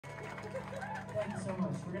Thank you so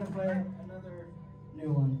much. We're gonna play another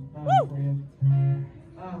new one for you.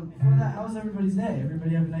 Before that, how was everybody's day?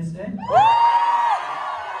 Everybody have a nice day?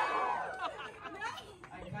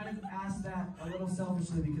 I kind of asked that a little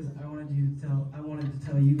selfishly because I wanted to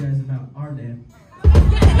tell you guys about our day.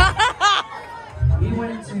 We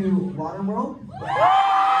went to Waterworld. It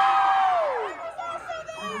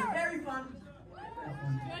was very fun.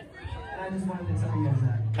 And I just wanted to tell you guys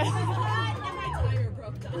that.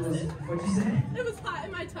 What'd you say? It was hot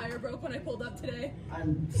and my tire broke when I pulled up today.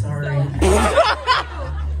 I'm sorry.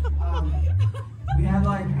 We had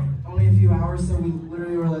like only a few hours, so we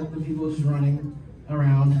literally were like the people just running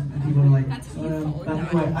around, and people were like, but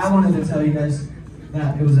anyway, I wanted to tell you guys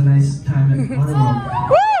that it was a nice time at Waterworld.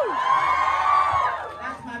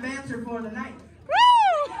 That's my banter for the night.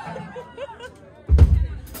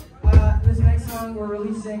 This next song we're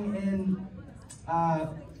releasing in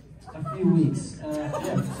a few weeks. Yeah, so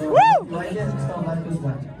if you like it, it's called Life Goes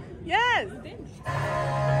Wet. Yes! Did they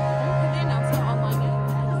announce it online yet?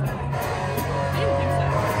 I didn't think so.